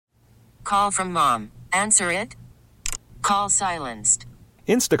Call from mom. Answer it. Call silenced.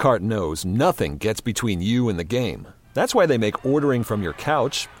 Instacart knows nothing gets between you and the game. That's why they make ordering from your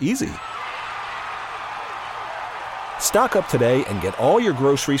couch easy. Stock up today and get all your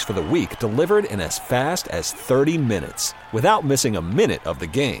groceries for the week delivered in as fast as 30 minutes without missing a minute of the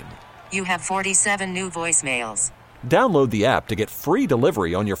game. You have 47 new voicemails. Download the app to get free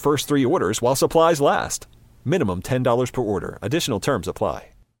delivery on your first 3 orders while supplies last. Minimum $10 per order. Additional terms apply.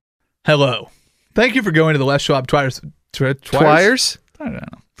 Hello. Thank you for going to the Les Schwab Twires. Twires? I don't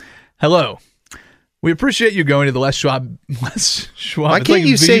know. Hello. We appreciate you going to the Les Schwab. Why can't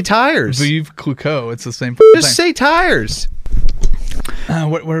you say tires? Vive Clicquot. It's the same Just thing. say tires.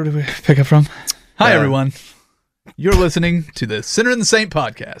 Where did we pick up from? Hi, everyone. You're listening to the Sinner and the Saint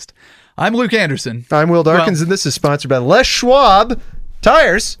podcast. I'm Luke Anderson. I'm Will Darkins, and this is sponsored by Les Schwab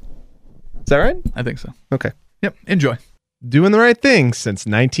Tires. Is that right? I think so. Okay. Yep. Enjoy. Doing the right thing since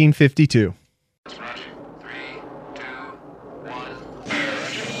 1952.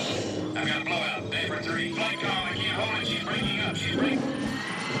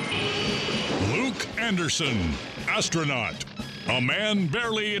 Luke Anderson, astronaut. A man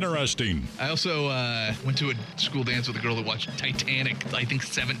barely interesting. I also went to a school dance with a girl that watched Titanic, I think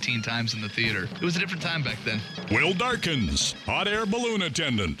 17 times in the theater. It was a different time back then. Will Darkins, hot air balloon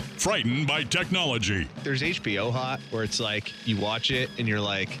attendant, frightened by technology. There's HBO Hot, where it's like, you watch it and you're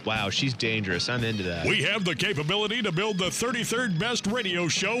like, wow, she's dangerous. I'm into that. We have the capability to build the 33rd best radio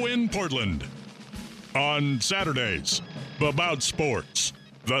show in Portland. On Saturdays, about sports.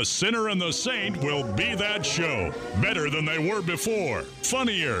 The Sinner and the Saint will be that show. Better than they were before.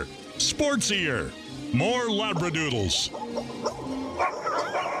 Funnier. Sportsier. More labradoodles.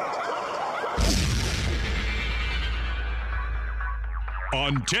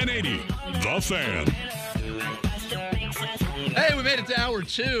 On 1080, The Fan. Hey, we made it to hour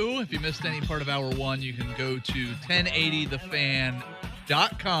 2. If you missed any part of hour 1, you can go to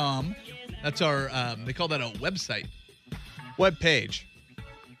 1080thefan.com. That's our, they call that a website. Web page.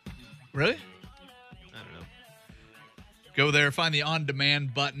 Really? I don't know. Go there, find the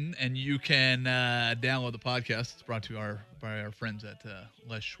on-demand button, and you can download the podcast. It's brought to you by our friends at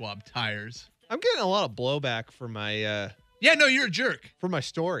Les Schwab Tires. I'm getting a lot of blowback for my Yeah, no, you're a jerk. for my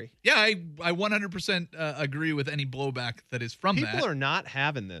story. Yeah, I 100% agree with any blowback that is from that. People are not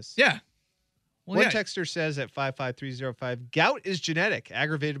having this. Yeah. Well, One yeah. texter says at 55305, gout is genetic,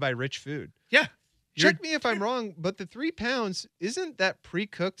 aggravated by rich food. Yeah. Check me if I'm wrong, but the 3 pounds, isn't that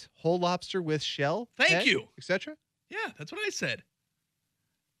pre-cooked whole lobster with shell? Thank you. Etc.? Yeah, that's what I said.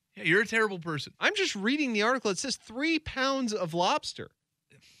 Yeah, you're a terrible person. I'm just reading the article. It says 3 pounds of lobster.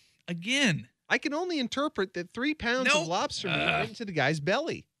 Again. I can only interpret that 3 pounds of lobster meat went into the guy's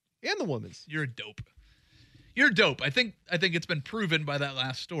belly and the woman's. You're a dope. You're a dope. I think it's been proven by that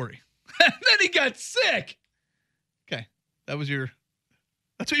last story. Then he got sick. Okay. That's what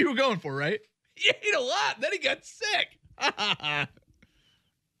you were going for, right? He ate a lot. Then he got sick.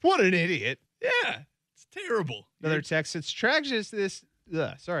 What an idiot. Yeah. It's terrible. Another text. It's tragic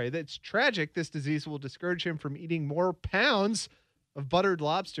that's tragic this disease will discourage him from eating more pounds of buttered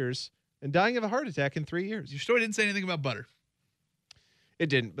lobsters and dying of a heart attack in 3 years. Your story didn't say anything about butter. It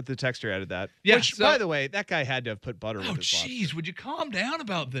didn't, but the texter added that. Yeah, Which, by the way, that guy had to have put butter with his lobster. Jeez, would you calm down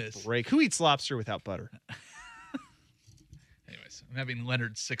about this? Break. Who eats lobster without butter? Anyways, I'm having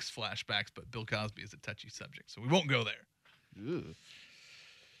Leonard Six flashbacks, but Bill Cosby is a touchy subject, so we won't go there. Ooh.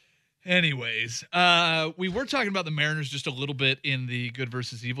 Anyways, we were talking about the Mariners just a little bit in the Good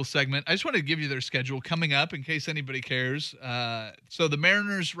versus Evil segment. I just wanted to give you their schedule coming up in case anybody cares. So the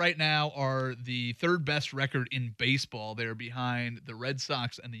Mariners right now are the 3rd best record in baseball. They're behind the Red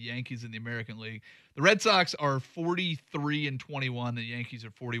Sox and the Yankees in the American League. The Red Sox are 43-21. The Yankees are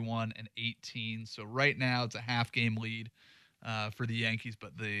 41-18. So right now it's a half-game lead for the Yankees,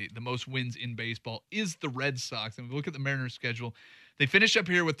 but the most wins in baseball is the Red Sox. And we look at the Mariners' schedule. They finish up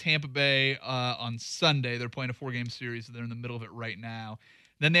here with Tampa Bay on Sunday. They're playing a 4-game series, so they're in the middle of it right now.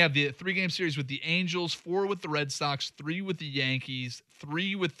 Then they have the 3-game series with the Angels, 4 with the Red Sox, 3 with the Yankees,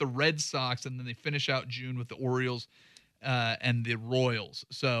 3 with the Red Sox, and then they finish out June with the Orioles and the Royals.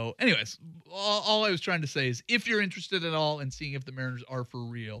 So, anyways, all I was trying to say is if you're interested at all in seeing if the Mariners are for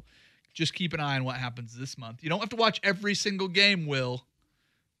real, just keep an eye on what happens this month. You don't have to watch every single game, Will.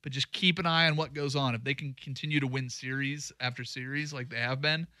 But just keep an eye on what goes on. If they can continue to win series after series like they have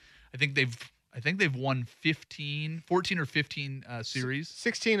been, I think they've won 14 or 15 series.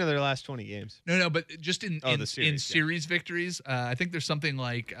 16 of their last 20 games. No, but just in series victories, I think there's something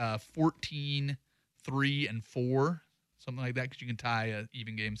like 14, 3, and 4, something like that, because you can tie a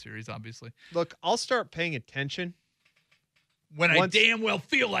even game series, obviously. Look, I'll start paying attention when I damn well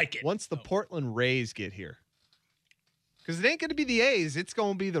feel like it. Once the Portland Rays get here. Because it ain't going to be the A's. It's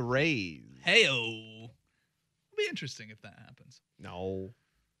going to be the Rays. Hey-o. It'll be interesting if that happens. No.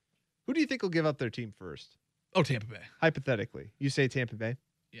 Who do you think will give up their team first? Oh, Tampa Bay. Hypothetically. You say Tampa Bay?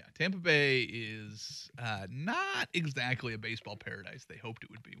 Yeah, Tampa Bay is not exactly a baseball paradise they hoped it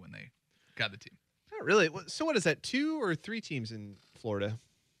would be when they got the team. Not really. So what is that, 2 or 3 teams in Florida?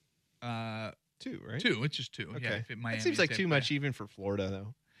 2, right? 2. It's just 2. Okay. Yeah, Miami that seems like Tampa too much Bay. even for Florida,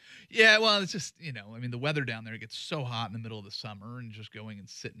 though. Yeah, well, it's just, the weather down there gets so hot in the middle of the summer and just going and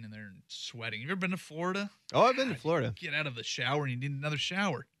sitting in there and sweating. You ever been to Florida? Oh, I've been to Florida. You get out of the shower and you need another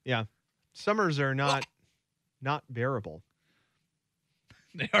shower. Yeah. Summers are not bearable.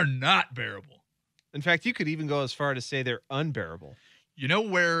 They are not bearable. In fact, you could even go as far to say they're unbearable. You know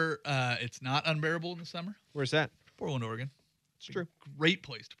where it's not unbearable in the summer? Where's that? Portland, Oregon. It's true. Great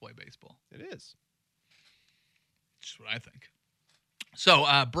place to play baseball. It is. That's what I think. So,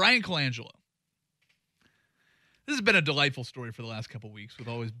 Brian Colangelo. This has been a delightful story for the last couple of weeks with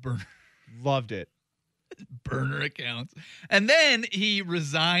all his Loved it. burner accounts. And then he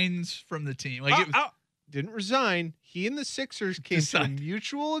resigns from the team. Didn't resign. He and the Sixers came to a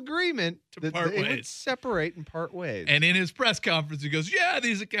mutual agreement that they would separate and part ways. And in his press conference, he goes, yeah,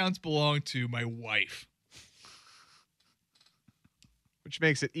 these accounts belong to my wife. Which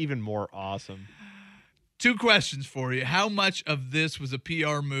makes it even more awesome. 2 questions for you. How much of this was a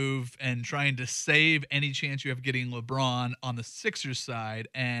PR move and trying to save any chance you have getting LeBron on the Sixers side?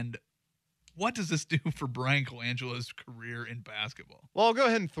 And what does this do for Brian Colangelo's career in basketball? Well, I'll go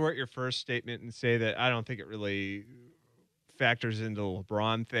ahead and thwart your first statement and say that I don't think it really factors into the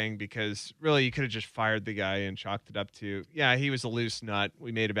LeBron thing, because really you could have just fired the guy and chalked it up to, yeah, he was a loose nut.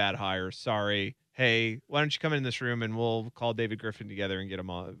 We made a bad hire. Sorry. Hey, why don't you come in this room and we'll call David Griffin together and get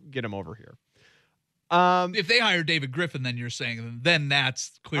him over here. If they hire David Griffin, then you're saying then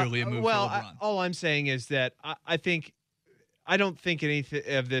that's clearly a move for LeBron. All I'm saying is that I don't think anything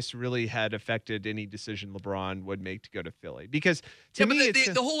of this really had affected any decision LeBron would make to go to Philly, because to me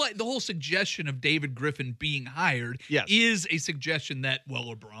the whole suggestion of David Griffin being hired is a suggestion that,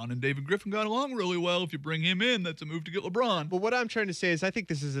 well, LeBron and David Griffin got along really well. If you bring him in, that's a move to get LeBron. But what I'm trying to say is I think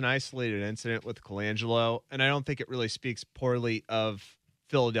this is an isolated incident with Colangelo, and I don't think it really speaks poorly of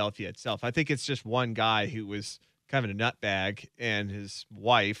Philadelphia itself. I think it's just one guy who was kind of a nutbag, and his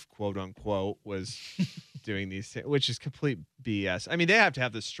wife, quote unquote, was doing these things, which is complete BS. I mean, they have to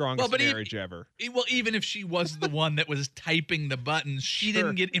have the strongest marriage ever. Well, even if she was the one that was typing the buttons, she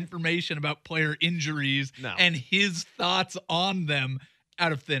didn't get information about player injuries and his thoughts on them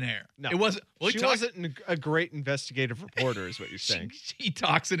out of thin air. No, it wasn't. Well, she wasn't a great investigative reporter, is what you're saying. He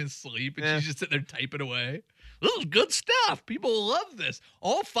talks in his sleep, and she's just sitting there typing away. This is good stuff. People love this.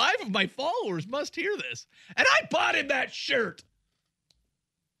 All 5 of my followers must hear this. And I bought him that shirt.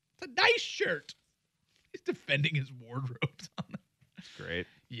 It's a nice shirt. He's defending his wardrobes on it. Great.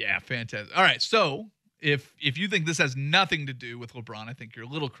 Yeah, fantastic. All right, so if you think this has nothing to do with LeBron, I think you're a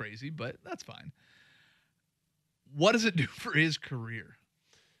little crazy, but that's fine. What does it do for his career?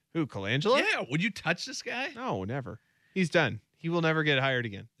 Who, Colangelo? Yeah, would you touch this guy? No, never. He's done. He will never get hired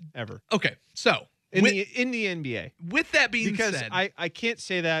again, ever. Okay, so in the NBA. With that being because said, I can't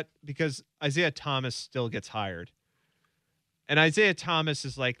say that because Isaiah Thomas still gets hired. And Isaiah Thomas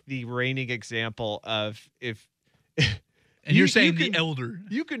is like the reigning example of if and you're saying the elder.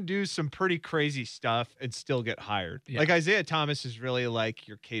 You can do some pretty crazy stuff and still get hired. Yeah. Like Isaiah Thomas is really like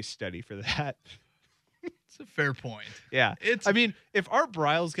your case study for that. It's a fair point. Yeah. I mean, if Art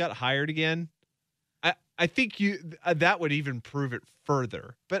Briles got hired again, I think that would even prove it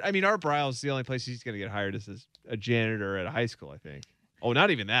further. But I mean, Art Briles, the only place he's going to get hired is as a janitor at a high school, I think. Oh, not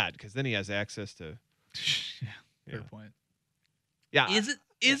even that, because then he has access to. Fair point. Yeah.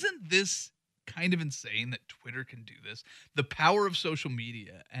 Isn't this kind of insane that Twitter can do this? The power of social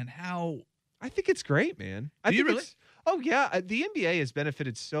media and how. I think it's great, man. Do you really? Oh, yeah. The NBA has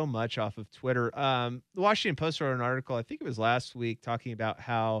benefited so much off of Twitter. The Washington Post wrote an article, I think it was last week, talking about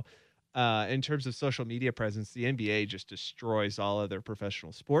how, in terms of social media presence, the NBA just destroys all other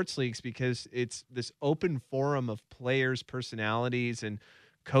professional sports leagues because it's this open forum of players, personalities, and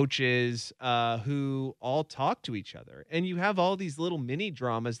coaches who all talk to each other. And you have all these little mini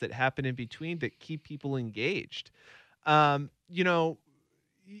dramas that happen in between that keep people engaged.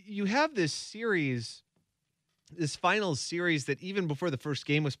 You have this series, this finals series that even before the first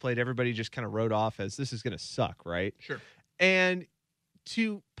game was played, everybody just kind of wrote off as this is going to suck, right? Sure. And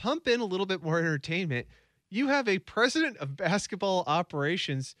to pump in a little bit more entertainment, you have a president of basketball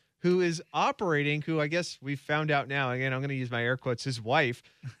operations who is operating, who I guess we found out now, again, I'm going to use my air quotes, his wife,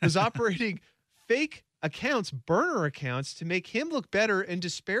 is operating fake accounts, burner accounts, to make him look better and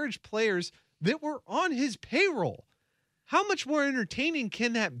disparage players that were on his payroll. How much more entertaining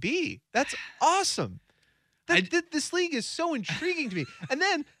can that be? That's awesome. This league is so intriguing to me. And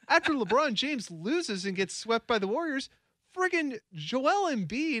then after LeBron James loses and gets swept by the Warriors, friggin' Joel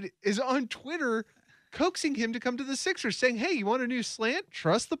Embiid is on Twitter coaxing him to come to the Sixers, saying, hey, you want a new slant?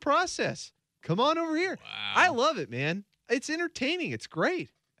 Trust the process. Come on over here. Wow. I love it, man. It's entertaining. It's great.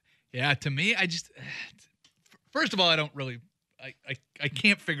 Yeah, to me, I just first of all, I don't really I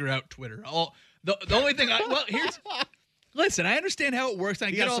can't figure out Twitter. The only thing here's listen, I understand how it works. I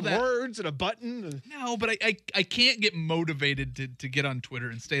You get got all some that. words and a button. No, but I can't get motivated to get on Twitter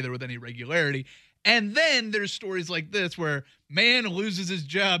and stay there with any regularity. And then there's stories like this where man loses his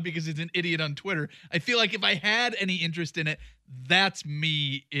job because he's an idiot on Twitter. I feel like if I had any interest in it, that's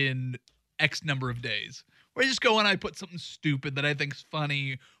me in X number of days. Where I just go and I put something stupid that I think's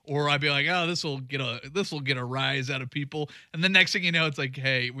funny, or I'd be like, oh, this will get a rise out of people. And the next thing you know, it's like,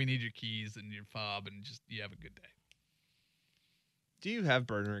 hey, we need your keys and your fob, and just you have a good day. Do you have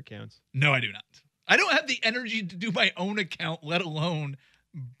burner accounts? No, I do not. I don't have the energy to do my own account, let alone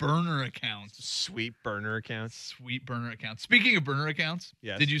burner accounts. Sweet burner accounts. Sweet burner accounts. Speaking of burner accounts,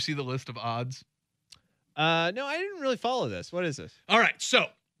 Yes. Did you see the list of odds? No, I didn't really follow this. What is this? All right, so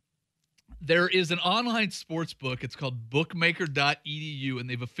there is an online sports book. It's called bookmaker.edu, and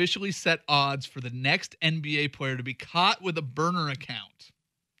they've officially set odds for the next NBA player to be caught with a burner account.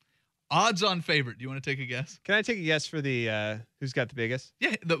 Odds on favorite. Do you want to take a guess? Can I take a guess for the who's got the biggest?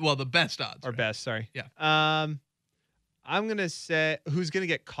 Yeah, the best odds. Or right? best, sorry. Yeah. I'm going to say who's going to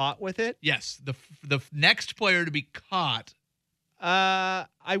get caught with it? Yes, the next player to be caught.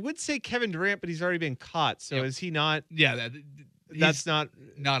 I would say Kevin Durant, but he's already been caught. So Yep. is he not? Yeah, That's not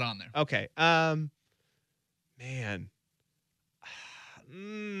on there. okay. Man,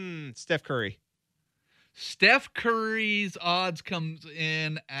 Steph Curry. Steph Curry's odds comes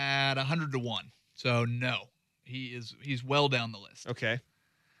in at 100-1. So no, he's well down the list. Okay.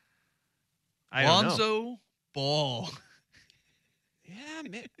 I don't know. Lonzo Ball. Yeah,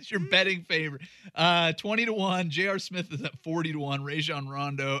 man. It's your betting favorite. 20-1. J.R. Smith is at 40-1. Rajon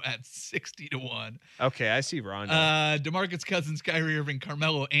Rondo at 60-1. Okay, I see Rondo. DeMarcus Cousins, Kyrie Irving,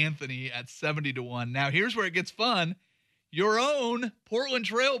 Carmelo Anthony at 70-1. Now here's where it gets fun. Your own Portland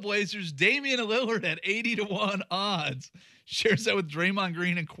Trailblazers, Damian Lillard at 80-1 odds. Shares that with Draymond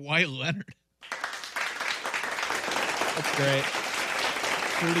Green and Kawhi Leonard. That's great.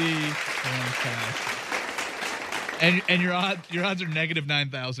 Pretty fantastic. And your odds are negative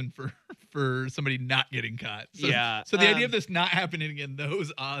 9,000 for somebody not getting caught. So, Yeah, So the idea of this not happening again,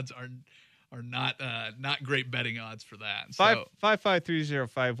 those odds are not great betting odds for that. So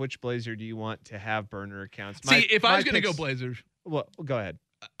 55305. Which Blazer do you want to have burner accounts? if I was my going to go picks- Blazers, well, go ahead.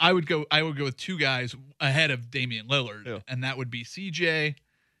 I would go with two guys ahead of Damian Lillard, Who? and that would be CJ,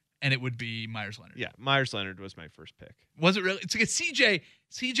 and it would be Myers Leonard. Yeah, Myers Leonard was my first pick. Was it really? It's like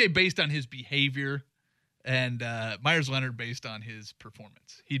CJ based on his behavior, and Myers Leonard based on his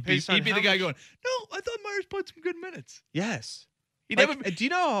performance. He'd be Based on the how guy much- going, no, I thought Myers played some good minutes. Yes. He'd Like, never. do you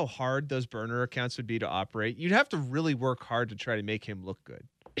know how hard those burner accounts would be to operate? You'd have to really work hard to try to make him look good.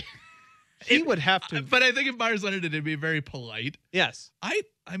 He would have to. But I think if Myers Leonard did, it'd be very polite. Yes. I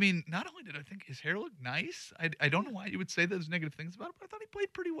mean, not only did I think his hair look nice, I don't know why you would say those negative things about it, but I thought he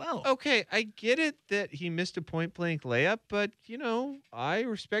played pretty well. Okay, I get it that he missed a point-blank layup, but, I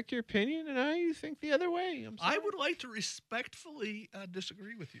respect your opinion, and I think the other way. I'm sorry. I would like to respectfully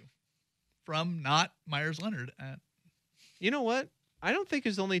disagree with you from not Myers Leonard. You know what? I don't think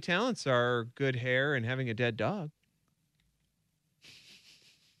his only talents are good hair and having a dead dog.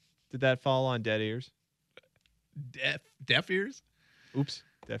 Did that fall on dead ears? Deaf ears? Oops,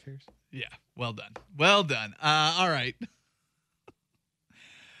 deaf ears. Yeah, well done. Well done. All right.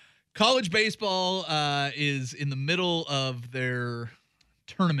 College baseball is in the middle of their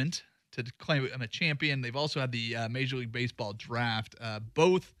tournament to claim a champion. They've also had the Major League Baseball draft.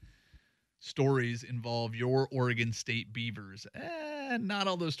 Both stories involve your Oregon State Beavers. Not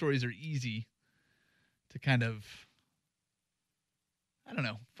all those stories are easy to kind of, I don't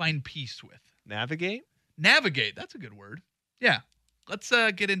know, find peace with. Navigate? Navigate. That's a good word. Yeah. Let's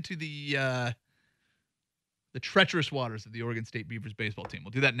get into the treacherous waters of the Oregon State Beavers baseball team.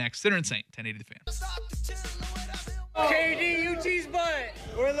 We'll do that next. Sinner and Saint, 1080 The Fan. KD, UT's butt.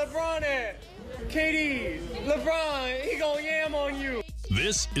 Where LeBron at? KD, LeBron, he gon' yam on you.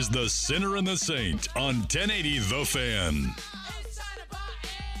 This is the Sinner and the Saint on 1080 The Fan.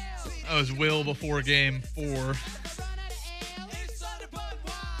 That was Will before game 4.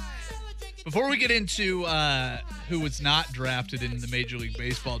 Before we get into who was not drafted in the Major League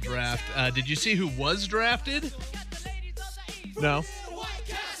Baseball draft. Did you see who was drafted? No.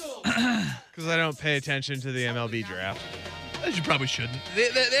 Because I don't pay attention to the MLB draft. As you probably shouldn't. The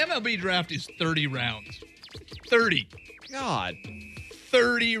MLB draft is 30 rounds. 30. God.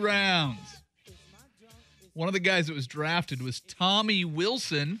 30 rounds. One of the guys that was drafted was Tommy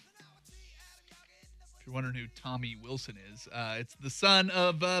Wilson. If you're wondering who Tommy Wilson is, it's the son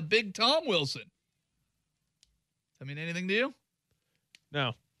of Big Tom Wilson. Does that mean anything to you?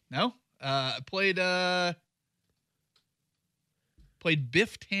 No. No? Played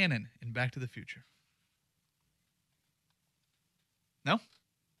Biff Tannen in Back to the Future. No?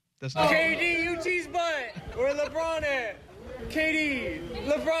 That's not. KD, UT's butt. Where LeBron at? KD,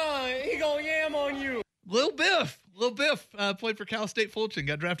 LeBron, he gonna yam on you. Lil Biff played for Cal State Fulton,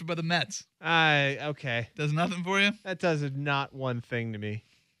 got drafted by the Mets. Okay. Does nothing for you? That does not one thing to me.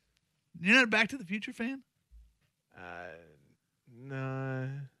 You're not a Back to the Future fan? No.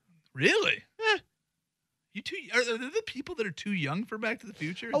 Really? You are there the people that are too young for Back to the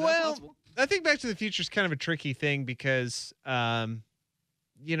Future? Is that possible? I think Back to the Future is kind of a tricky thing because, it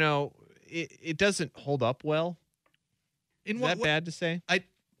doesn't hold up well. Is that bad to say? I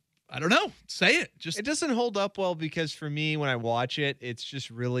don't know. Say it. It doesn't hold up well because for me, when I watch it, it's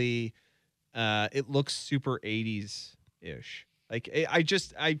just really, it looks super 80s-ish. Like I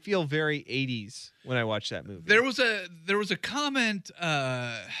feel very 80s when I watch that movie. There was a comment.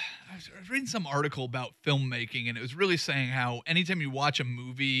 I was reading some article about filmmaking, and it was really saying how anytime you watch a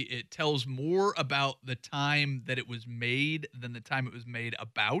movie, it tells more about the time that it was made than the time it was made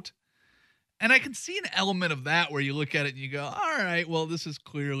about. And I can see an element of that where you look at it and you go, all right, well, this is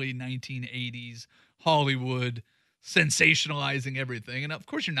clearly 1980s Hollywood sensationalizing everything. And of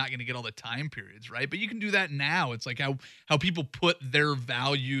course, you're not going to get all the time periods, right? But you can do that now. It's like how people put their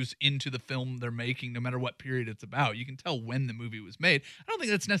values into the film they're making, no matter what period it's about. You can tell when the movie was made. I don't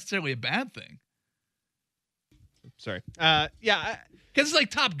think that's necessarily a bad thing. Sorry. Because it's like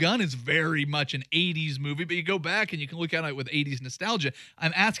Top Gun is very much an 80s movie, but you go back and you can look at it with 80s nostalgia.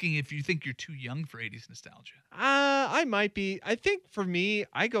 I'm asking if you think you're too young for 80s nostalgia. I might be. I think for me,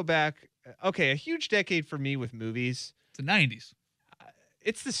 I go back. Okay, a huge decade for me with movies. It's the 90s.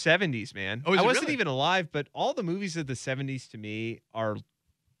 It's the 70s, man. Oh, is I it wasn't really? even alive, but all the movies of the 70s to me are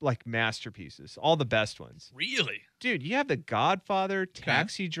like masterpieces. All the best ones. Really? Dude, you have The Godfather,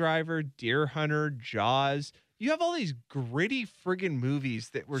 Taxi Driver, Deer Hunter, Jaws. You have all these gritty friggin' movies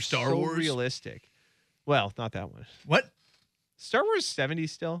that were Star Wars? realistic. Well, not that one. What? Star Wars 70s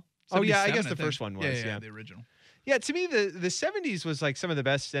still? Oh, yeah, I guess the 77, first one was. Yeah, the original. Yeah, to me, the 70s was like some of the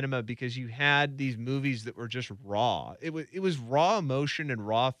best cinema because you had these movies that were just raw. It was raw emotion and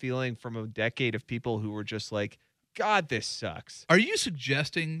raw feeling from a decade of people who were just like, God, this sucks. Are you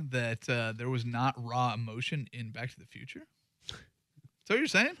suggesting that there was not raw emotion in Back to the Future? Is that what you're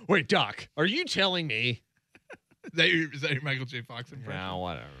saying? Wait, Doc, are you telling me? Is that your Michael J. Fox impression? No,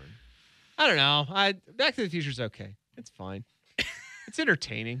 whatever. I don't know. Back to the Future's okay. It's fine. It's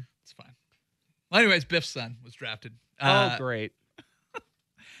entertaining. It's fine. Well, anyways, Biff's son was drafted. Oh, great.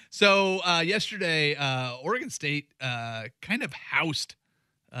 So yesterday, Oregon State kind of housed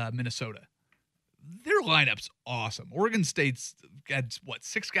Minnesota. Their lineup's awesome. Oregon State's got,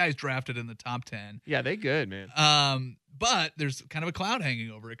 6 guys drafted in the top 10. Yeah, they good, man. But there's kind of a cloud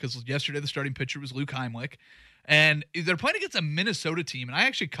hanging over it because yesterday the starting pitcher was Luke Heimlich. And they're playing against a Minnesota team. And I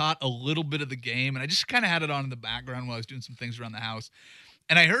actually caught a little bit of the game. And I just kind of had it on in the background while I was doing some things around the house.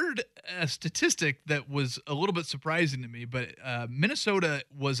 And I heard a statistic that was a little bit surprising to me. But Minnesota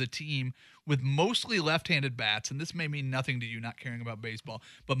was a team with mostly left-handed bats. And this may mean nothing to you not caring about baseball.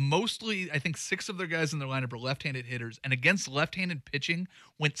 But mostly, I think 6 of their guys in their lineup are left-handed hitters. And against left-handed pitching,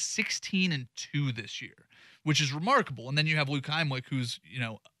 went 16-2 this year, which is remarkable. And then you have Luke Heimlich, who's,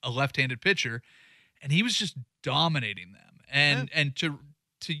 a left-handed pitcher. And he was just dominating them. And to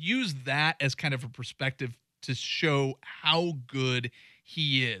use that as kind of a perspective to show how good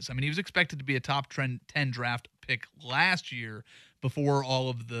he is. I mean, he was expected to be a top 10 draft pick last year before all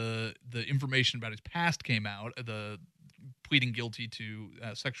of the information about his past came out, the pleading guilty to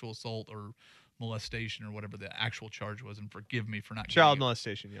sexual assault or molestation or whatever the actual charge was. And forgive me for not Child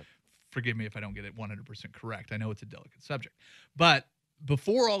molestation, yep. Forgive me if I don't get it 100% correct. I know it's a delicate subject. But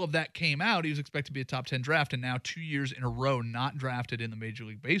before all of that came out, he was expected to be a top 10 draft, and now 2 years in a row not drafted in the Major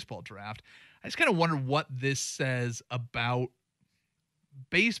League Baseball draft. I just kind of wonder what this says about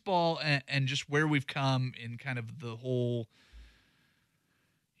baseball and just where we've come in kind of the whole,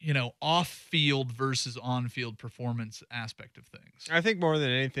 off-field versus on-field performance aspect of things. I think more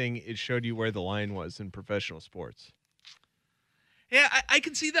than anything, it showed you where the line was in professional sports. Yeah, I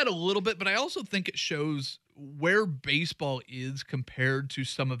can see that a little bit, but I also think it shows where baseball is compared to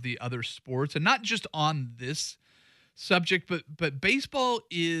some of the other sports, and not just on this subject, but baseball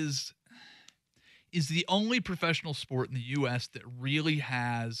is the only professional sport in the U.S. that really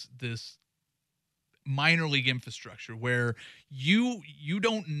has this minor league infrastructure where you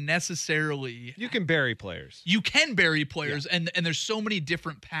don't necessarily You can bury players. you can bury players and there's so many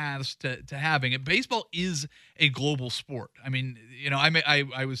different paths to having it. Baseball is a global sport. I mean,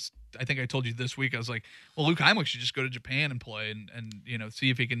 I think I told you this week, I was like, well, Luke Heimlich should just go to Japan and play and see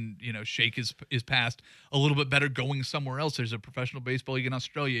if he can, shake his past a little bit better going somewhere else. There's a professional baseball league in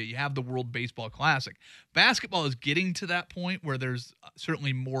Australia. You have the World Baseball Classic. Basketball is getting to that point where there's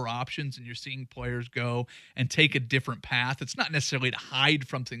certainly more options and you're seeing players go and take a different path. It's not necessarily to hide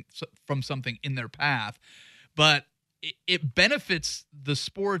from something in their path, but it benefits the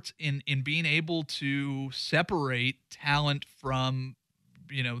sports in being able to separate talent from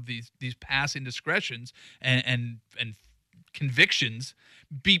these past indiscretions and convictions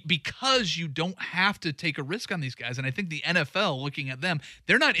because you don't have to take a risk on these guys. And I think the NFL, looking at them,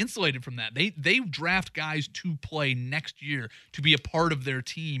 they're not insulated from that. They draft guys to play next year, to be a part of their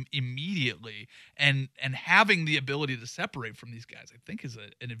team immediately, and having the ability to separate from these guys, I think, is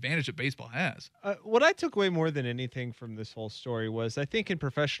an advantage that baseball has. What I took away more than anything from this whole story was, I think in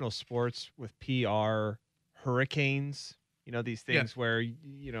professional sports with PR, hurricanes, these things where,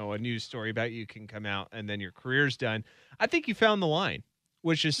 a news story about you can come out and then your career's done. I think you found the line,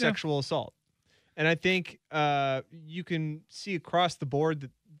 which is sexual assault. And I think you can see across the board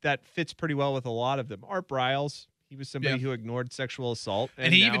that fits pretty well with a lot of them. Art Briles, he was somebody who ignored sexual assault.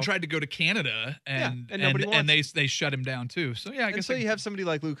 And he even tried to go to Canada and they shut him down too. So, I guess. So you have somebody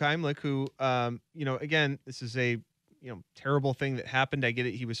like Luke Heimlich who, again, this is a, terrible thing that happened. I get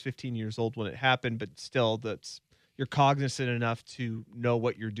it. He was 15 years old when it happened, but still you're cognizant enough to know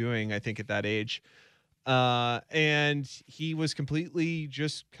what you're doing, I think, at that age. And he was completely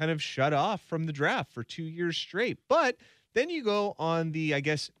just kind of shut off from the draft for 2 years straight. But then you go on the, I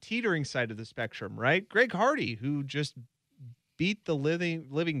guess, teetering side of the spectrum, right? Greg Hardy, who just beat the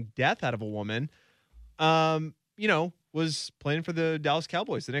living death out of a woman, was playing for the Dallas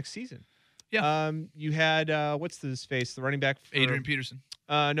Cowboys the next season. Yeah. You had, what's his face? The running back. Adrian Peterson.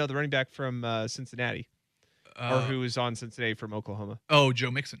 No, the running back from Cincinnati. Or who was on Cincinnati from Oklahoma. Oh,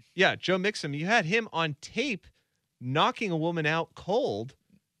 Joe Mixon. Yeah, Joe Mixon. You had him on tape knocking a woman out cold.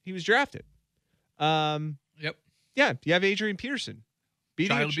 He was drafted. Yep. Yeah, you have Adrian Peterson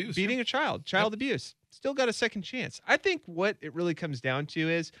beating a child abuse. Still got a second chance. I think what it really comes down to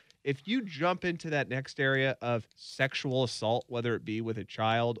is if you jump into that next area of sexual assault, whether it be with a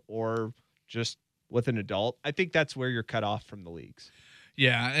child or just with an adult, I think that's where you're cut off from the leagues.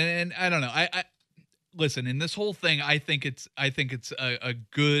 Yeah, and I don't know. I listen, in this whole thing, I think it's a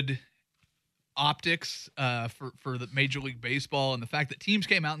good optics for the Major League Baseball, and the fact that teams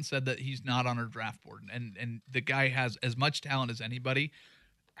came out and said that he's not on our draft board, and the guy has as much talent as anybody.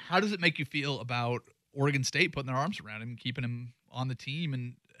 How does it make you feel about Oregon State putting their arms around him and keeping him on the team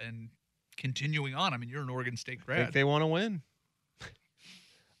and continuing on? I mean, you're an Oregon State grad. I think they want to win.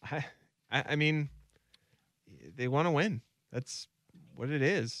 I mean, they want to win. That's what it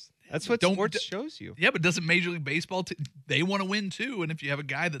is. That's what sports shows you. Yeah, but doesn't Major League Baseball they want to win too? And if you have a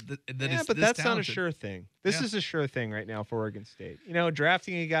guy that is but this that's talented, not a sure thing. This is a sure thing right now for Oregon State.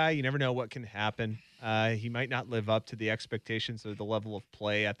 Drafting a guy, you never know what can happen. He might not live up to the expectations of the level of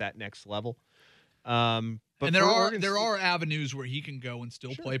play at that next level. But there are avenues where he can go and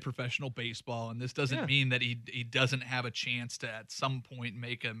still play professional baseball, and this doesn't mean that he doesn't have a chance to at some point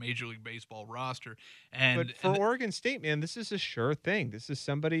make a Major League Baseball roster. But for Oregon State, man, this is a sure thing. This is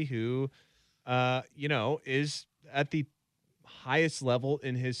somebody who, is at the highest level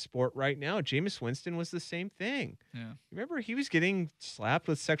in his sport right now. Jameis Winston was the same thing. Yeah, remember he was getting slapped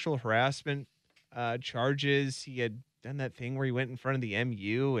with sexual harassment charges. He had done that thing where he went in front of the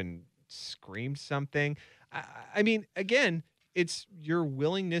MU and screamed something. I mean, again, it's your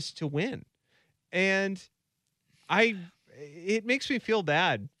willingness to win. And it makes me feel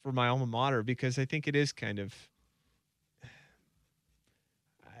bad for my alma mater because I think it is kind of,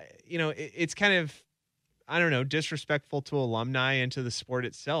 it's kind of, I don't know, disrespectful to alumni and to the sport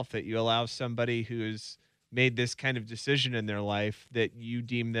itself that you allow somebody who's made this kind of decision in their life that you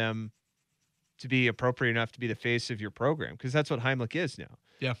deem them to be appropriate enough to be the face of your program, because that's what Heimlich is now.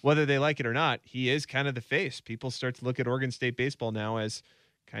 Yeah. Whether they like it or not, he is kind of the face. People start to look at Oregon State baseball now as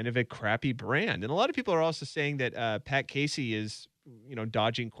kind of a crappy brand. And a lot of people are also saying that Pat Casey is,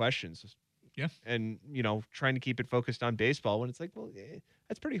 dodging questions. Yeah. And, trying to keep it focused on baseball when it's like, well,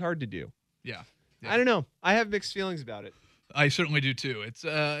 that's pretty hard to do. Yeah. I don't know. I have mixed feelings about it. I certainly do too. It's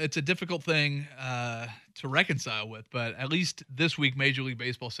a difficult thing to reconcile with, but at least this week Major League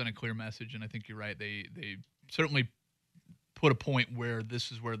Baseball sent a clear message, and I think you're right. They certainly put a point where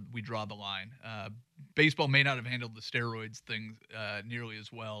this is where we draw the line. Baseball may not have handled the steroids thing nearly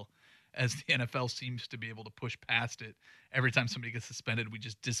as well as the NFL seems to be able to push past it. Every time somebody gets suspended, we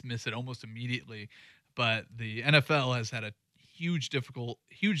just dismiss it almost immediately. But the NFL has had a huge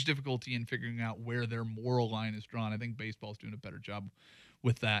difficulty in figuring out where their moral line is drawn. I think baseball's doing a better job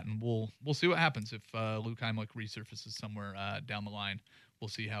with that, and we'll see what happens if Luke Heimlich resurfaces somewhere down the line. We'll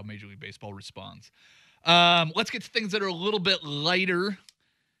see how Major League Baseball responds. Let's get to things that are a little bit lighter.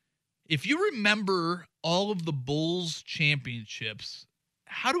 If you remember all of the Bulls championships,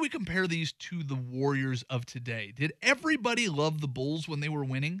 how do we compare these to the Warriors of today? Did everybody love the Bulls when they were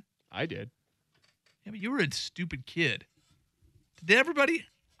winning? I did. Yeah, but you were a stupid kid. Did everybody?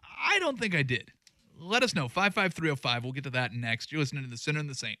 I don't think I did. Let us know. 55305. We'll get to that next. You're listening to The Sinner and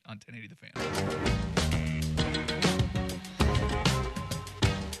the Saint on 1080 The Fan.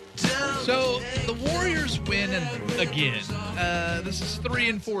 So the Warriors win again. This is 3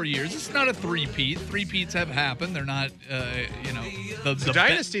 in 4 years. It's not a three-peat. Three-peats have happened. They're not, the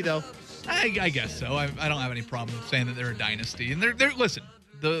Dynasty, though. I guess so. I don't have any problem saying that they're a dynasty. And they're listen.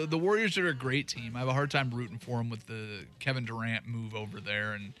 The Warriors are a great team. I have a hard time rooting for them with the Kevin Durant move over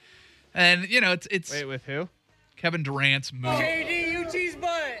there, and it's Wait, with who? Kevin Durant's move. KD, UT's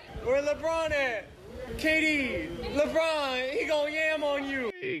butt. Where LeBron at? KD, LeBron, he gonna yam on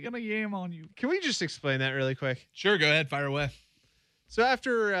you. He gonna yam on you. Can we just explain that really quick? Sure, go ahead, fire away. So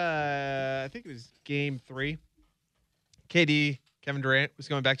after I think it was Game 3, KD, Kevin Durant, was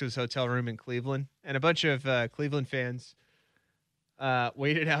going back to his hotel room in Cleveland, and a bunch of Cleveland fans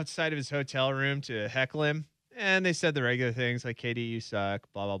waited outside of his hotel room to heckle him, and they said the regular things like, KD, you suck,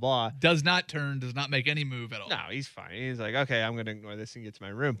 blah, blah, blah. Does not make any move at all. No, he's fine. He's like, okay, I'm going to ignore this and get to my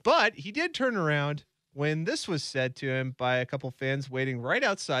room. But he did turn around when this was said to him by a couple fans waiting right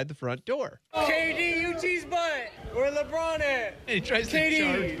outside the front door. KD, UT's butt. Where LeBron at? And he tries to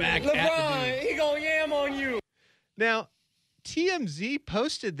charge back LeBron, at the dude. he gonna yam on you. Now, TMZ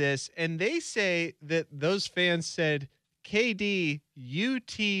posted this, and they say that those fans said, KD,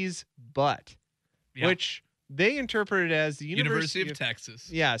 UT's butt, Yeah. which they interpreted as the University of Texas.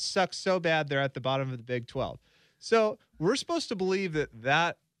 Yeah, sucks so bad they're at the bottom of the Big 12. So we're supposed to believe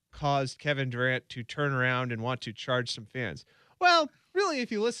that caused Kevin Durant to turn around and want to charge some fans. Well, really,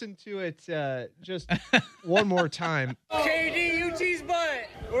 if you listen to it just one more time. KD, UT's butt.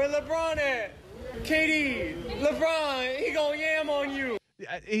 Where LeBron at? KD, LeBron, he gonna yam on you.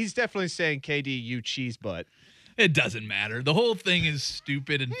 He's definitely saying, KD, you cheese butt. It doesn't matter. The whole thing is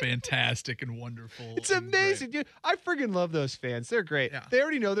stupid and fantastic and wonderful. It's and amazing, great. dude. I friggin' love those fans. They're great. Yeah. They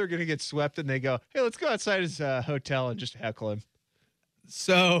already know they're going to get swept, and they go, hey, let's go outside his hotel and just heckle him.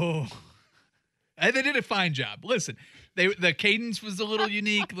 So, and they did a fine job. Listen, the cadence was a little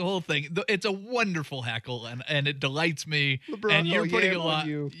unique. The whole thing. It's a wonderful heckle, and it delights me. LeBron, and you're putting a yam lot. on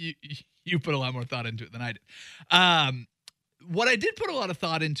you. You put a lot more thought into it than I did. What I did put a lot of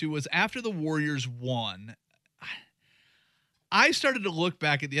thought into was after the Warriors won, I started to look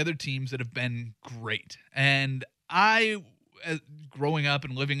back at the other teams that have been great. And growing up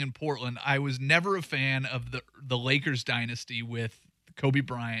and living in Portland, I was never a fan of the Lakers dynasty with Kobe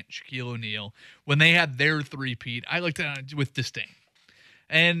Bryant, Shaquille O'Neal. When they had their three-peat, I looked at it with disdain.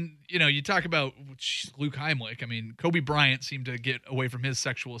 And, you talk about Luke Heimlich. I mean, Kobe Bryant seemed to get away from his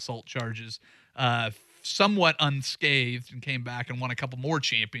sexual assault charges somewhat unscathed and came back and won a couple more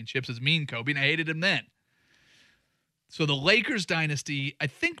championships as mean Kobe, and I hated him then. So the Lakers dynasty, I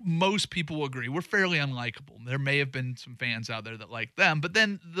think most people will agree, were fairly unlikable. There may have been some fans out there that like them, but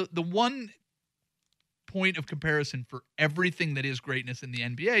then the one point of comparison for everything that is greatness in the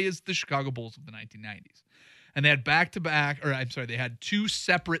NBA is the Chicago Bulls of the 1990s. And they had they had two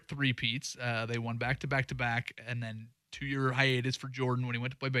separate three-peats. They won back-to-back-to-back, and then 2-year hiatus for Jordan when he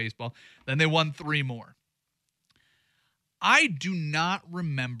went to play baseball. Then they won 3 more. I do not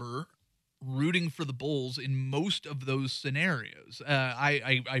remember rooting for the Bulls in most of those scenarios.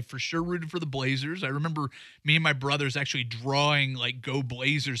 I for sure rooted for the Blazers. I remember me and my brothers actually drawing like "Go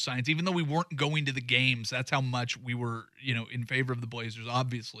Blazers" signs, even though we weren't going to the games. That's how much we were, in favor of the Blazers,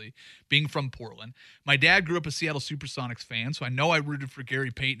 obviously, being from Portland. My dad grew up a Seattle Supersonics fan, so I know I rooted for Gary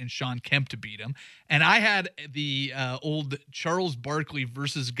Payton and Sean Kemp to beat him. And I had the old Charles Barkley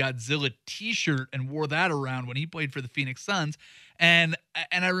versus Godzilla t-shirt and wore that around when he played for the Phoenix Suns. And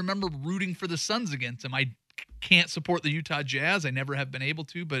I remember rooting for the Suns against him. I can't support the Utah Jazz. I never have been able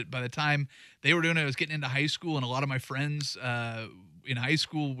to, but by the time they were doing it, I was getting into high school, and a lot of my friends in high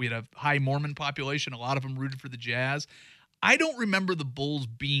school, we had a high Mormon population. A lot of them rooted for the Jazz. I don't remember the Bulls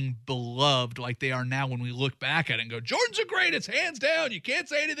being beloved like they are now when we look back at it and go, Jordan's the greatest, hands down. You can't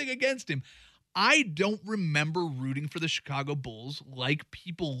say anything against him. I don't remember rooting for the Chicago Bulls like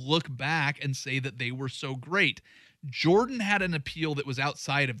people look back and say that they were so great. Jordan had an appeal that was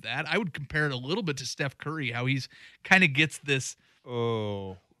outside of that. I would compare it a little bit to Steph Curry, how he's kind of gets this.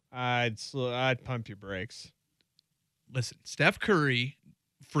 Oh, I'd pump your brakes. Listen, Steph Curry,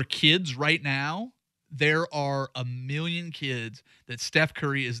 for kids right now, there are a million kids that Steph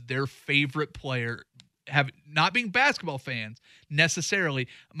Curry is their favorite player. Not being basketball fans necessarily.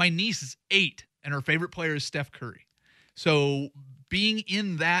 My niece is 8 and her favorite player is Steph Curry. So being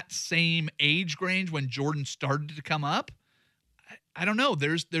in that same age range when Jordan started to come up, I don't know.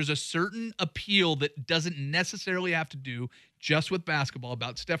 There's a certain appeal that doesn't necessarily have to do just with basketball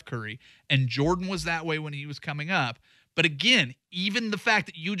about Steph Curry. And Jordan was that way when he was coming up. But again, even the fact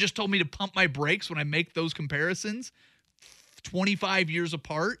that you just told me to pump my brakes when I make those comparisons, 25 years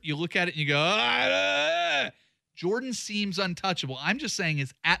apart, you look at it and you go, Jordan seems untouchable. I'm just saying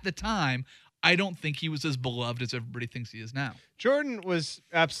is at the time, I don't think he was as beloved as everybody thinks he is now. Jordan was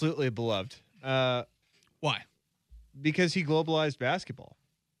absolutely beloved. Why? Because he globalized basketball.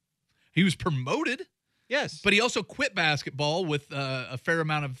 He was promoted. Yes. But he also quit basketball with a fair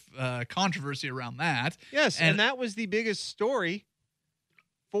amount of controversy around that. Yes, and that was the biggest story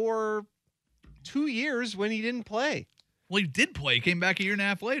for 2 years when he didn't play. Well, he did play. He came back a year and a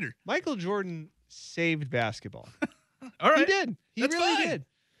half later. Michael Jordan saved basketball. All right. He did. He That's really fine. did.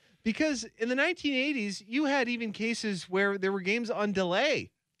 Because in the 1980s, you had even cases where there were games on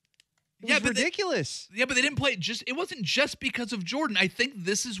delay. It was ridiculous. But they didn't play it it wasn't just because of Jordan. I think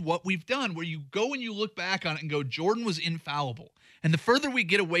this is what we've done, where you go and you look back on it and go, Jordan was infallible. And the further we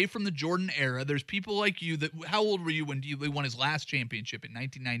get away from the Jordan era, there's people like you that, how old were you when he won his last championship in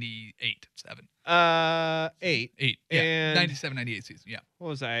 1998, 7? 8. 8, yeah. And 97, 98 season, yeah. What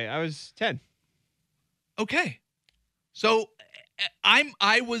was I? I was 10. Okay. So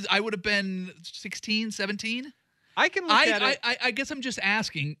I would have been 16, 17. I can look at it. I guess I'm just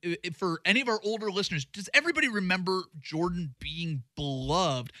asking for any of our older listeners, does everybody remember Jordan being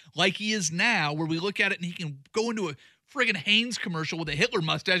beloved like he is now, where we look at it and he can go into a friggin' Hanes commercial with a Hitler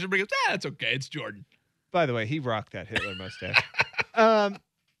mustache and everybody goes, that's okay, it's Jordan. By the way, he rocked that Hitler mustache.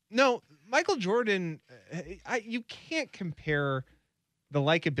 No, Michael Jordan, you can't compare the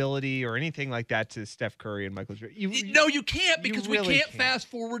likability or anything like that to Steph Curry and Michael Jordan. No, you can't, because really we can't fast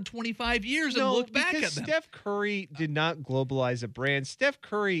forward 25 years and look back at them. Steph Curry did not globalize a brand. Steph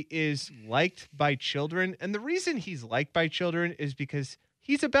Curry is liked by children, and the reason he's liked by children is because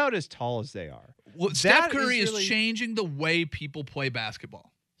he's about as tall as they are. Well, Steph Curry is changing the way people play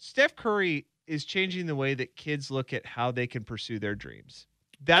basketball. Steph Curry is changing the way that kids look at how they can pursue their dreams.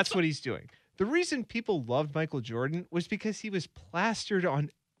 That's what he's doing. The reason people loved Michael Jordan was because he was plastered on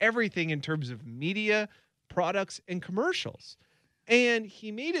everything in terms of media, products, and commercials. And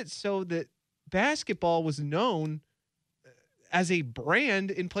he made it so that basketball was known as a brand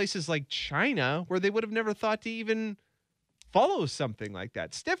in places like China, where they would have never thought to even follow something like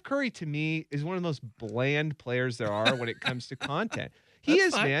that. Steph Curry, to me, is one of the most bland players there are when it comes to content. He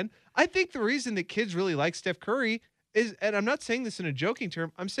is, man. I think the reason that kids really like Steph Curry is, and I'm not saying this in a joking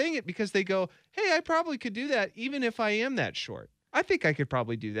term, I'm saying it because they go, hey, I probably could do that even if I am that short. I think I could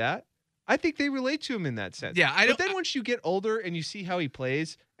probably do that. I think they relate to him in that sense. Yeah, but then once you get older and you see how he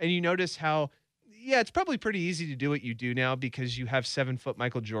plays and you notice how, yeah, it's probably pretty easy to do what you do now because you have 7-foot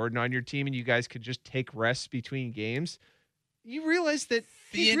Michael Jordan on your team and you guys could just take rests between games. You realize that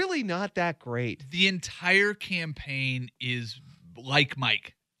he's really not that great. The entire campaign is like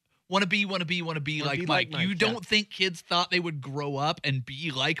Mike. Want to be like Mike. You don't think kids thought they would grow up and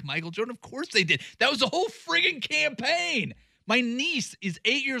be like Michael Jordan? Of course they did. That was the whole friggin' campaign. My niece is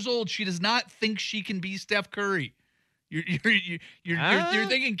 8 years old. She does not think she can be Steph Curry. You're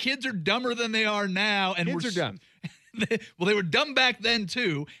thinking kids are dumber than they are now. And kids are dumb. Well, they were dumb back then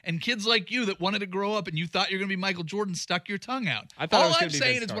too. And kids like you that wanted to grow up and you thought you're going to be Michael Jordan stuck your tongue out. All I'm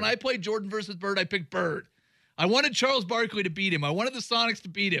saying is when I played Jordan versus Bird, I picked Bird. I wanted Charles Barkley to beat him. I wanted the Sonics to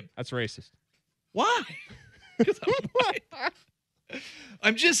beat him. That's racist. Why? Because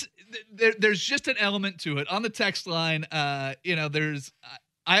I'm just there's just an element to it on the text line. There's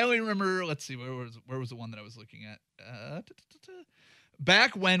I only remember. Let's see, where was the one that I was looking at?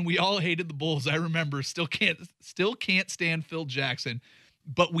 Back when we all hated the Bulls, I remember still can't stand Phil Jackson,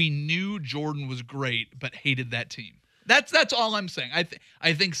 but we knew Jordan was great, but hated that team. That's all I'm saying.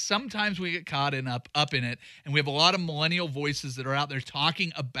 I think sometimes we get caught up in it, and we have a lot of millennial voices that are out there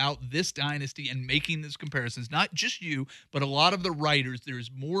talking about this dynasty and making these comparisons. Not just you, but a lot of the writers.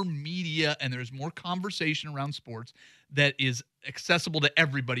 There's more media and there's more conversation around sports that is accessible to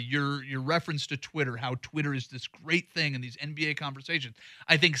everybody. Your reference to Twitter, how Twitter is this great thing in these NBA conversations.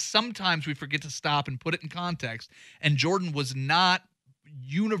 I think sometimes we forget to stop and put it in context. And Jordan was not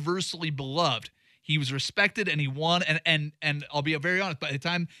universally beloved. He was respected and he won. And I'll be very honest, by the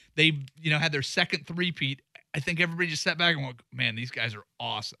time they had their second three-peat, I think everybody just sat back and went, man, these guys are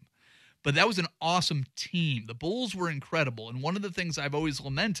awesome. But that was an awesome team. The Bulls were incredible. And one of the things I've always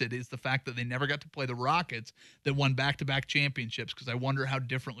lamented is the fact that they never got to play the Rockets that won back-to-back championships, because I wonder how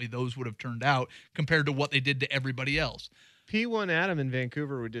differently those would have turned out compared to what they did to everybody else. P1 Adam in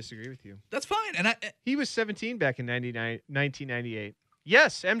Vancouver would disagree with you. That's fine. And he was 17 back in 1998.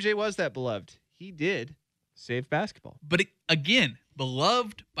 Yes, MJ was that beloved. He did save basketball. But again,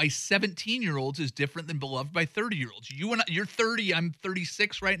 beloved by 17-year-olds is different than beloved by 30-year-olds. You're 30, I'm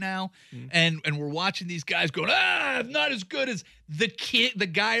 36 right now, and we're watching these guys going, not as good as the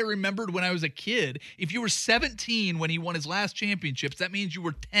guy I remembered when I was a kid. If you were 17 when he won his last championships, that means you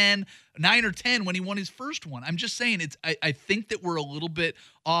were 9 or 10 when he won his first one. I'm just saying, I think that we're a little bit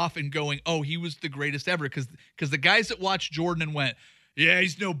off and going, oh, he was the greatest ever, because the guys that watched Jordan and went, yeah,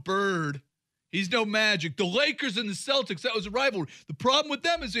 he's no Bird. He's no Magic. The Lakers and the Celtics, that was a rivalry. The problem with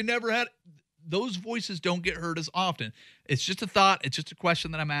them is they never had – those voices don't get heard as often. It's just a thought. It's just a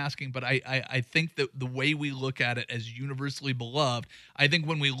question that I'm asking. But I think that the way we look at it as universally beloved, I think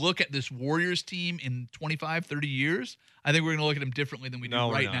when we look at this Warriors team in 25, 30 years, I think we're going to look at them differently than we do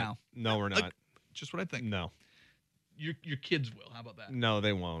right now. No, we're not. Just what I think. No. Your kids will. How about that? No,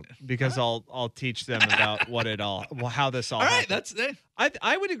 they won't, because I'll teach them about how this all. All right, happened. that's it.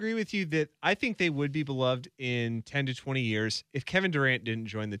 I would agree with you that I think they would be beloved in 10 to 20 years if Kevin Durant didn't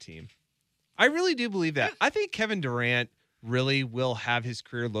join the team. I really do believe that. Yeah. I think Kevin Durant really will have his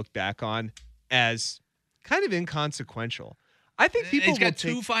career looked back on as kind of inconsequential. I think people. He's got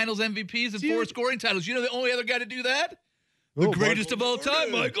 2 Finals MVPs and 4 scoring titles. You know the only other guy to do that? The greatest of all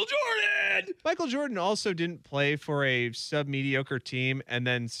time, Michael Jordan. Michael Jordan also didn't play for a sub-mediocre team and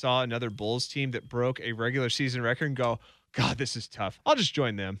then saw another Bulls team that broke a regular season record and go, God, this is tough. I'll just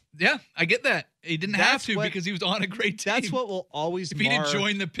join them. Yeah, I get that. He didn't have to because he was on a great team. That's what will always if he didn't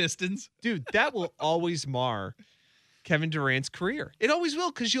join the Pistons. Dude, that will always mar Kevin Durant's career. It always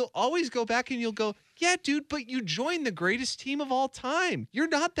will, because you'll always go back and you'll go, yeah, dude, but you joined the greatest team of all time. You're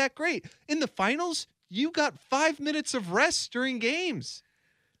not that great. In the finals, you got 5 minutes of rest during games.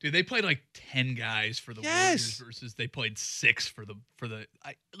 Dude, they played like 10 guys for the Warriors versus they played 6 for the.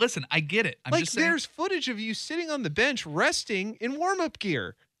 Listen, I get it. I'm just saying. There's footage of you sitting on the bench resting in warm-up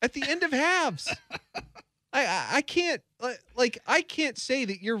gear at the end of halves. I can't I can't say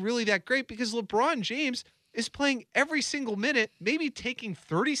that you're really that great, because LeBron James is playing every single minute, maybe taking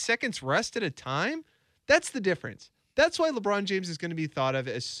 30 seconds rest at a time. That's the difference. That's why LeBron James is going to be thought of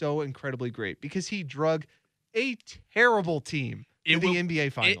as so incredibly great, because he drug a terrible team to the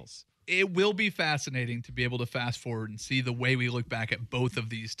NBA Finals. It will be fascinating to be able to fast forward and see the way we look back at both of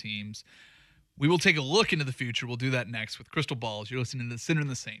these teams. We will take a look into the future. We'll do that next with Crystal Balls. You're listening to The Sinner and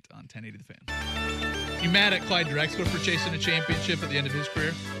the Saint on 1080 The Fan. You mad at Clyde Drexler for chasing a championship at the end of his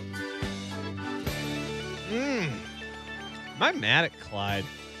career? Am I mad at Clyde?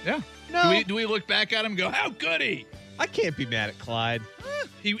 Yeah. No. Do we look back at him and go, how could he? I can't be mad at Clyde.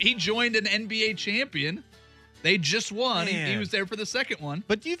 He joined an NBA champion. They just won. He was there for the second one.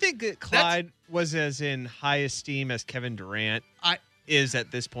 But do you think that Clyde was as in high esteem as Kevin Durant is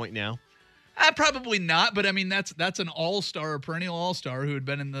at this point now? Probably not, but I mean that's an all-star, a perennial all-star who had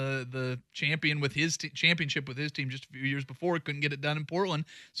been in the championship with his team just a few years before. Couldn't get it done in Portland,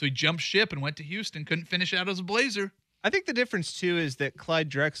 so he jumped ship and went to Houston. Couldn't finish out as a Blazer. I think the difference too is that Clyde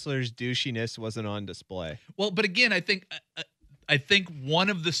Drexler's douchiness wasn't on display. Well, but again, I think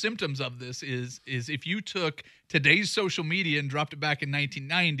one of the symptoms of this is if you took today's social media and dropped it back in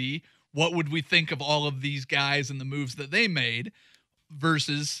 1990, what would we think of all of these guys and the moves that they made?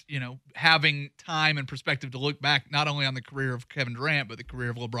 Versus, having time and perspective to look back not only on the career of Kevin Durant, but the career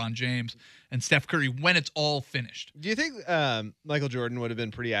of LeBron James and Steph Curry when it's all finished. Do you think Michael Jordan would have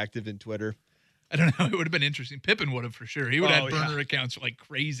been pretty active in Twitter? I don't know. It would have been interesting. Pippen would have for sure. He would have had burner accounts like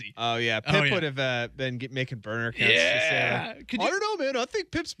crazy. Oh, yeah. Pip would have been making burner accounts. Yeah. I don't know, man. I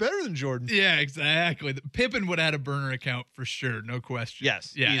think Pip's better than Jordan. Yeah, exactly. Pippen would have had a burner account for sure. No question.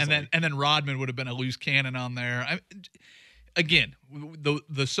 Yes. Yeah. Easily. And then Rodman would have been a loose cannon on there. Again,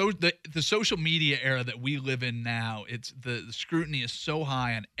 the social media era that we live in now, it's the scrutiny is so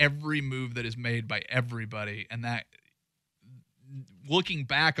high on every move that is made by everybody, and that looking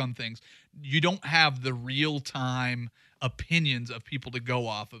back on things, you don't have the real time opinions of people to go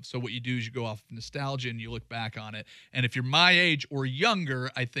off of. So what you do is you go off of nostalgia and you look back on it. And if you're my age or younger,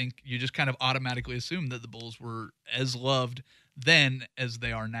 I think you just kind of automatically assume that the Bulls were as loved then as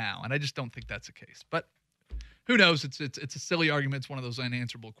they are now. And I just don't think that's the case. But who knows? It's a silly argument. It's one of those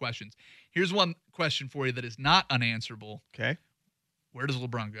unanswerable questions. Here's one question for you that is not unanswerable. Okay. Where does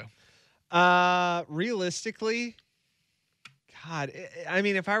LeBron go? Realistically, God, I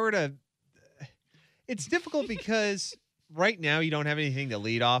mean, if I were to, it's difficult because right now you don't have anything to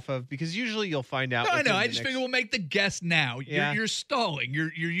lead off of because usually you'll find out. No, I know. I just figure we'll make the guess now. Yeah. You're stalling. You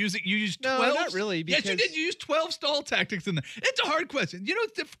used 12. No, not really. Yes, you did. You used 12 stall tactics in there. It's a hard question. You know,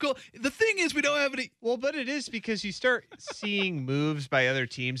 it's difficult. The thing is, we don't have any. Well, but it is because you start seeing moves by other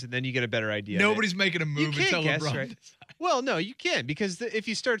teams and then you get a better idea. Nobody's making a move until LeBron. Right? Well, no, you can because if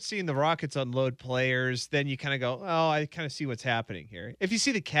you start seeing the Rockets unload players, then you kind of go, oh, I kind of see what's happening here. If you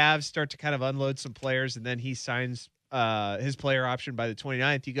see the Cavs start to kind of unload some players and then he signs his player option by the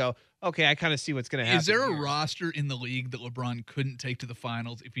 29th, you go, okay, I kind of see what's going to happen. Is there a here. roster in the league that LeBron couldn't take to the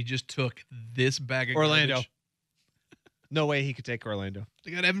finals if he just took this bag of Orlando? garbage? No way he could take Orlando.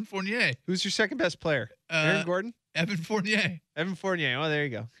 They got Evan Fournier. Who's your second best player? Aaron Gordon? Evan Fournier. Evan Fournier. Oh, there you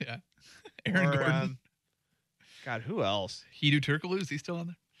go. Yeah. Aaron Gordon. God, who else? Hedo Turkoglu, is he still on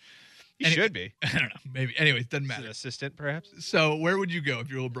there? He should be. I don't know. Maybe. Anyways, doesn't He's matter. an assistant, perhaps. So where would you go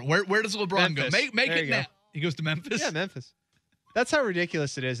if you're LeBron? Where does LeBron Memphis. go? Make There it you go. now. He goes to Memphis? Yeah, Memphis. That's how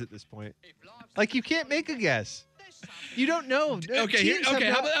ridiculous it is at this point. Like, you can't make a guess. You don't know. Okay,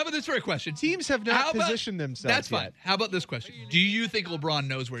 how about this for a question? Teams have not positioned themselves. That's fine. yet. How about this question? Do you think LeBron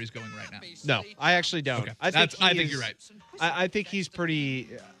knows where he's going right now? No, I actually don't. Okay. I think you're right. I think he's pretty.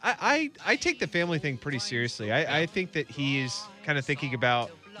 I take the family thing pretty seriously. I think that he's kind of thinking about,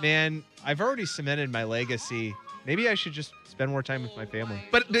 man, I've already cemented my legacy. Maybe I should just spend more time with my family.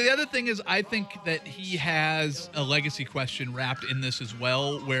 But the other thing is, I think that he has a legacy question wrapped in this as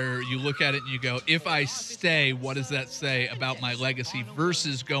well, where you look at it and you go, if I stay, what does that say about my legacy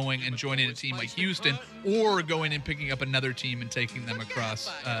versus going and joining a team like Houston or going and picking up another team and taking them across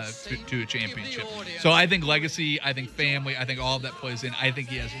to a championship? So I think legacy, I think family, I think all of that plays in. I think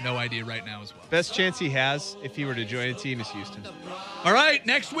he has no idea right now as well. Best chance he has if he were to join a team is Houston. All right,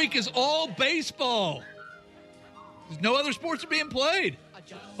 next week is all baseball. No other sports are being played.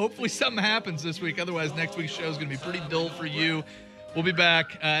 Hopefully something happens this week. Otherwise, next week's show is going to be pretty dull for you. We'll be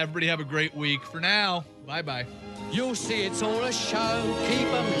back. Everybody have a great week. For now, bye-bye. You'll see it's all a show. Keep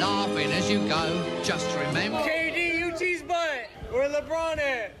them laughing as you go. Just remember. KD, UT's butt. Where LeBron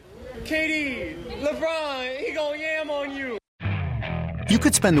at? KD, LeBron, he gon' yam on you. You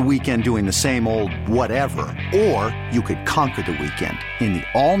could spend the weekend doing the same old whatever, or you could conquer the weekend in the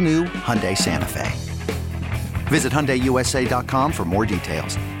all-new Hyundai Santa Fe. Visit HyundaiUSA.com for more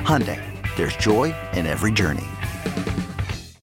details. Hyundai, there's joy in every journey.